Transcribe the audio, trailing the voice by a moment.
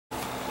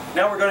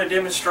Now we're going to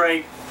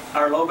demonstrate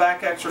our low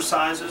back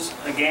exercises.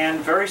 Again,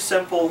 very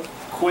simple,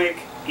 quick,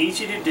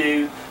 easy to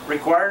do,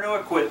 require no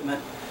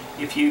equipment.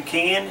 If you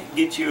can,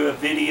 get you a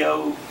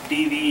video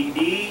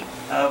DVD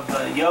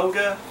of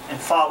yoga and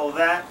follow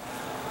that.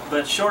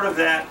 But short of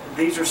that,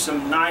 these are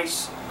some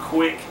nice,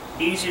 quick,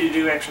 easy to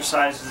do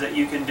exercises that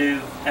you can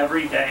do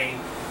every day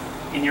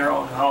in your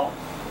own home.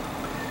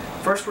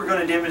 First, we're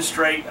going to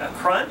demonstrate a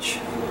crunch.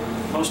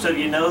 Most of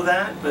you know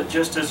that, but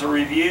just as a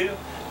review,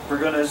 we're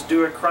going to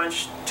do a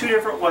crunch two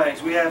different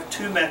ways. We have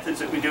two methods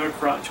that we do a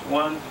crunch.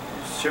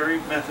 Sherry,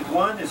 method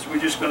one is we're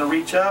just going to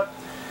reach up,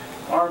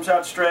 arms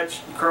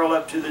outstretched, and curl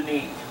up to the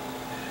knee.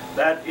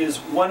 That is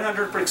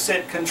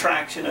 100%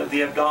 contraction of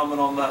the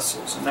abdominal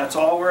muscles, and that's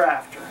all we're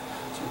after.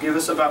 So give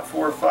us about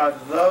 4 or 5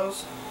 of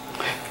those.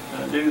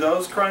 Going to do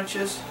those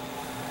crunches.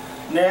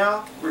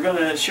 Now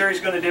Sherry's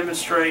going to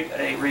demonstrate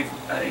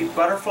a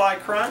butterfly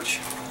crunch.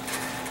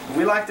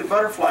 We like the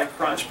butterfly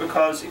crunch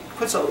because it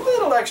puts a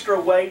little extra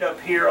weight up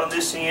here on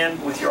this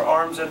end with your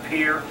arms up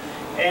here,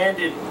 and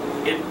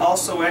it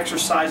also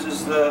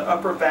exercises the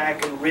upper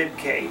back and rib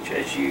cage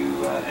as you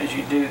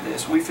do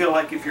this. We feel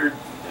like if you're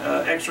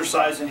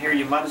exercising here,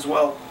 you might as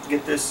well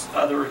get this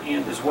other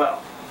end as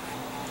well.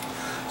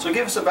 So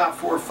give us about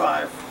 4 or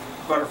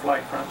 5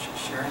 butterfly crunches,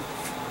 Sherry.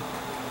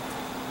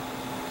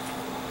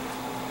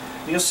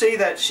 You'll see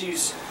that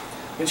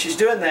when she's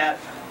doing that,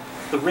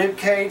 the rib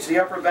cage, the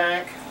upper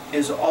back,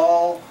 is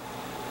all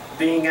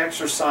being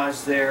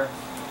exercised there.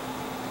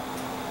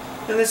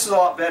 And this is a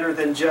lot better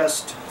than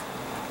just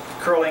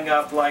curling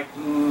up like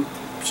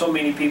so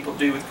many people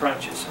do with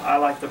crunches. I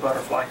like the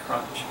butterfly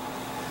crunch.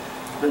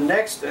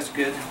 That's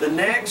good. The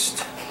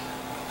next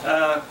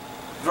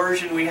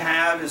version we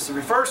have is the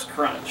reverse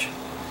crunch.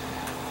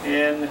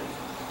 And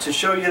to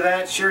show you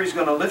that, Sherry's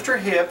going to lift her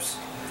hips,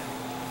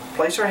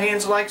 place her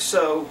hands like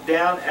so,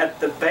 down at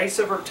the base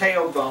of her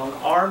tailbone,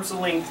 arm's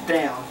length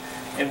down.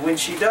 And when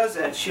she does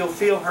that, she'll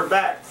feel her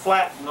back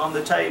flatten on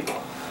the table.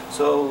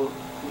 So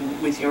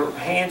with your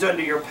hands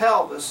under your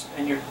pelvis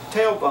and your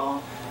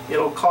tailbone,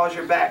 it'll cause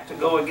your back to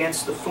go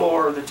against the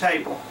floor of the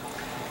table.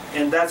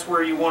 And that's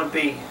where you want to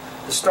be.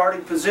 The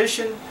starting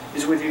position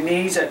is with your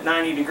knees at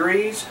 90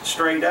 degrees,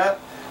 straight up.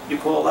 You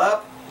pull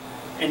up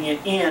and you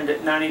end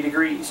at 90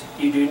 degrees.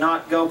 You do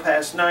not go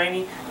past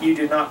 90. You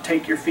do not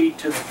take your feet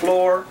to the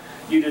floor.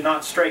 You do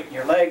not straighten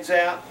your legs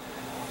out.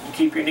 You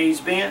keep your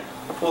knees bent,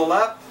 pull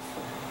up,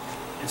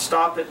 and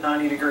stop at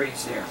 90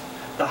 degrees there.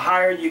 The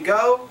higher you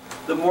go,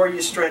 the more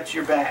you stretch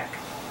your back.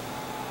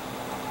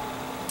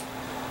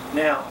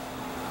 Now,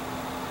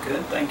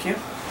 good, thank you.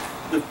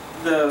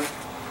 The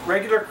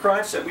regular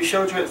crunch that we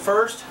showed you at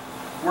first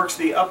works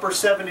the upper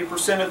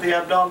 70% of the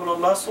abdominal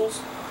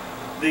muscles.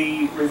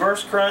 The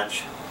reverse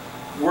crunch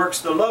works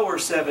the lower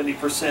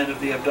 70%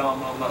 of the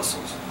abdominal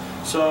muscles.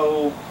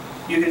 So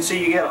you can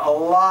see you get a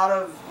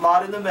lot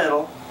in the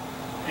middle.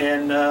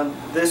 And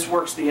this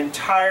works the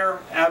entire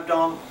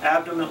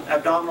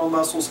abdominal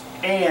muscles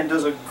and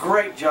does a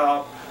great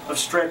job of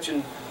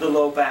stretching the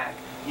low back.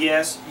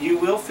 Yes, you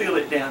will feel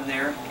it down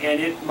there,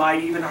 and it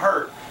might even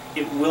hurt.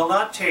 It will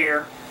not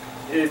tear.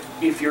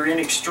 If you're in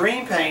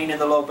extreme pain in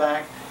the low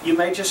back, you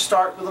may just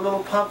start with a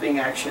little pumping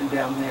action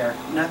down there.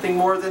 Nothing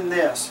more than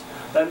this.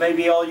 That may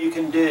be all you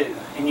can do,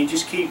 and you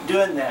just keep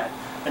doing that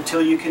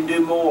until you can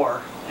do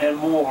more and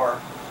more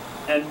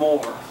and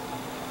more.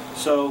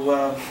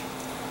 So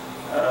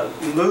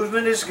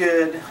movement is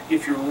good.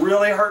 If you're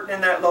really hurting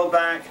in that low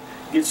back,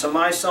 get some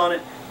ice on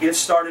it. Get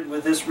started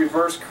with this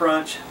reverse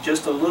crunch.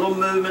 Just a little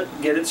movement,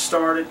 get it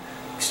started.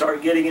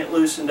 Start getting it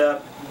loosened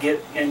up.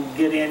 Get in,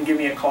 give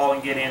me a call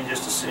and get in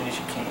just as soon as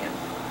you can.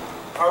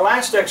 Our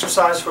last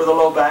exercise for the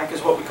low back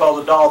is what we call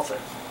the dolphin.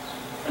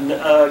 And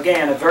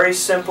again, a very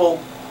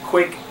simple,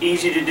 quick,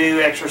 easy to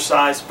do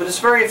exercise, but it's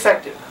very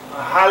effective.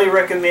 I highly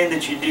recommend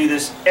that you do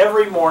this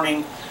every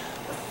morning.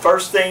 The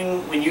first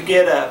thing when you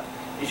get up,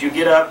 is you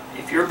get up,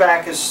 if your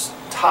back is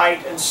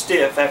tight and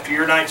stiff after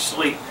your night's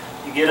sleep,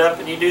 you get up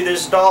and you do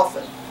this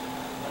dolphin.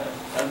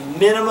 A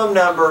minimum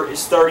number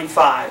is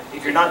 35.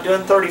 If you're not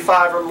doing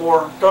 35 or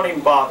more, don't even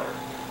bother.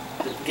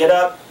 Get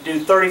up, do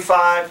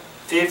 35,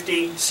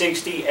 50,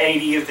 60,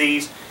 80 of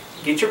these.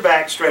 Get your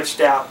back stretched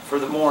out for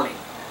the morning.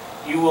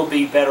 You will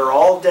be better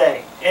all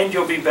day, and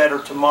you'll be better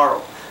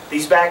tomorrow.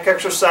 These back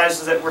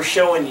exercises that we're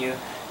showing you,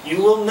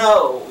 you will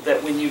know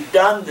that when you've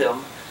done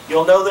them,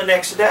 you'll know the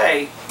next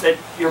day that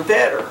you're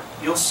better.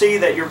 You'll see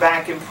that your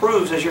back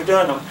improves as you're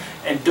doing them.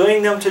 And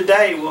doing them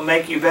today will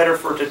make you better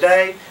for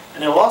today,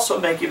 and it'll also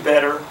make you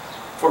better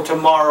for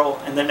tomorrow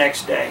and the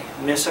next day.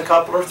 Miss a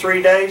couple or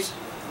 3 days,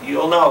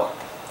 you'll know it.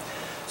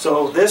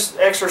 So this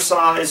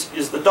exercise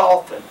is the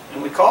dolphin.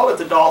 And we call it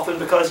the dolphin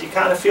because you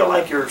kind of feel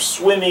like you're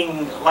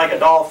swimming like a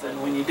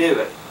dolphin when you do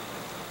it.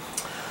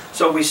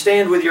 So we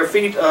stand with your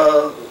feet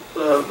a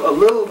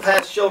little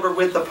past shoulder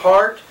width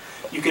apart.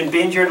 You can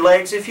bend your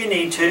legs if you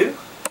need to,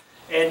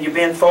 and you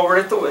bend forward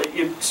at the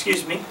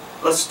excuse me.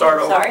 Let's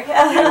start over. Sorry.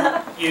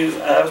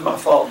 That was my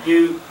fault.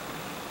 You'll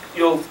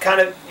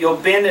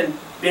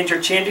bend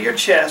your chin to your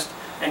chest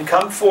and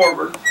come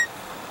forward,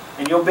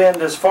 And you'll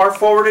bend as far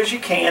forward as you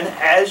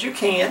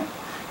can,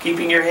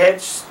 keeping your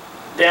head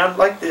down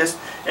like this.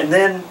 And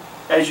then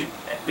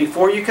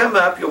before you come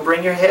up, you'll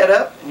bring your head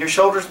up and your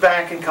shoulders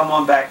back and come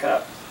on back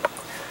up.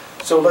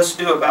 So let's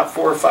do about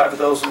 4 or 5 of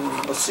those and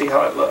let's see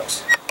how it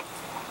looks.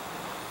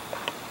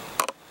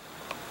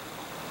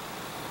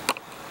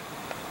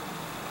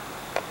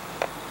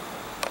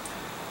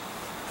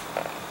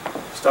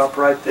 Stop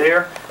right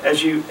there.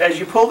 As you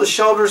pull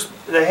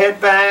the head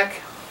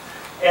back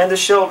and the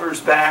shoulders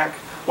back,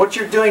 what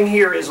you're doing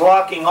here is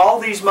locking all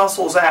these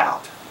muscles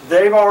out.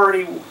 They've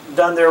already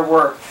done their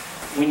work.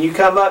 When you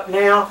come up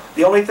now,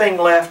 the only thing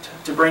left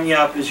to bring you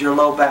up is your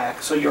low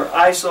back. So you're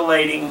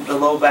isolating the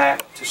low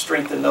back to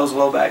strengthen those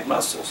low back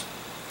muscles.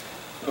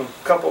 A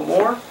couple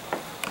more.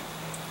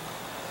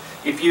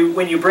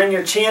 When you bring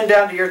your chin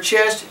down to your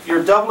chest,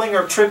 you're doubling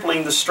or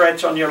tripling the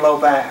stretch on your low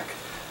back.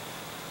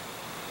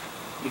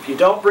 If you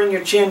don't bring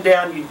your chin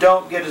down, you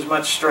don't get as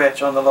much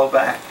stretch on the low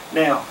back.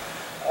 Now,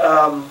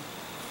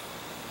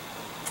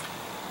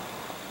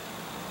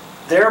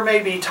 there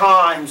may be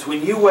times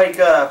when you wake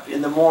up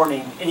in the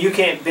morning and you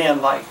can't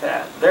bend like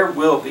that. There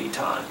will be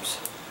times.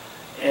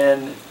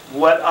 And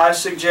what I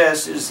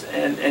suggest is,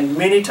 and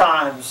many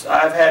times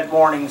I've had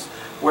mornings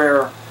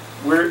where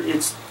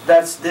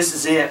this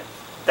is it.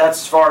 That's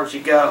as far as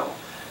you go.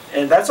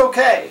 And that's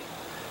okay.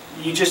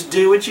 You just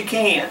do what you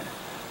can.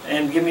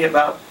 And give me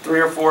about 3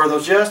 or 4 of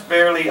those, just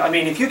barely. I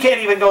mean, if you can't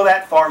even go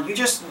that far, you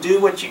just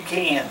do what you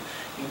can.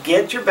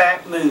 Get your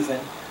back moving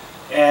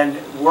and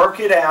work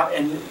it out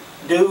and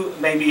do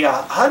maybe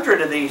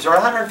 100 of these or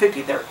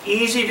 150. They're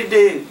easy to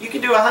do. You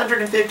can do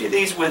 150 of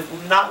these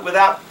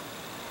without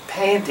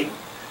panting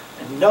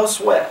and no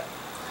sweat.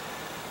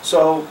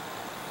 So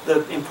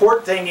the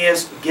important thing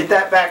is get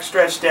that back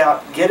stretched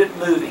out, get it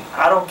moving.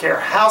 I don't care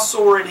how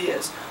sore it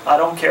is. I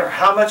don't care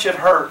how much it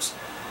hurts.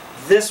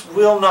 This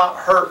will not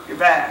hurt your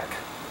back.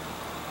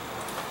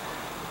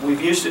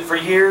 We've used it for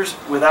years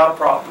without a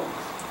problem.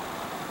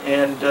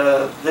 And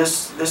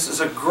this is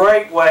a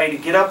great way to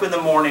get up in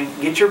the morning,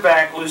 get your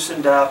back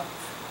loosened up,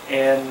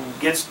 and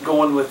get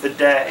going with the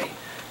day.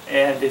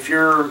 And if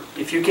you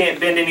can't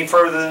bend any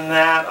further than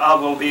that, I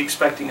will be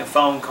expecting a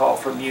phone call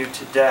from you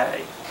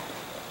today.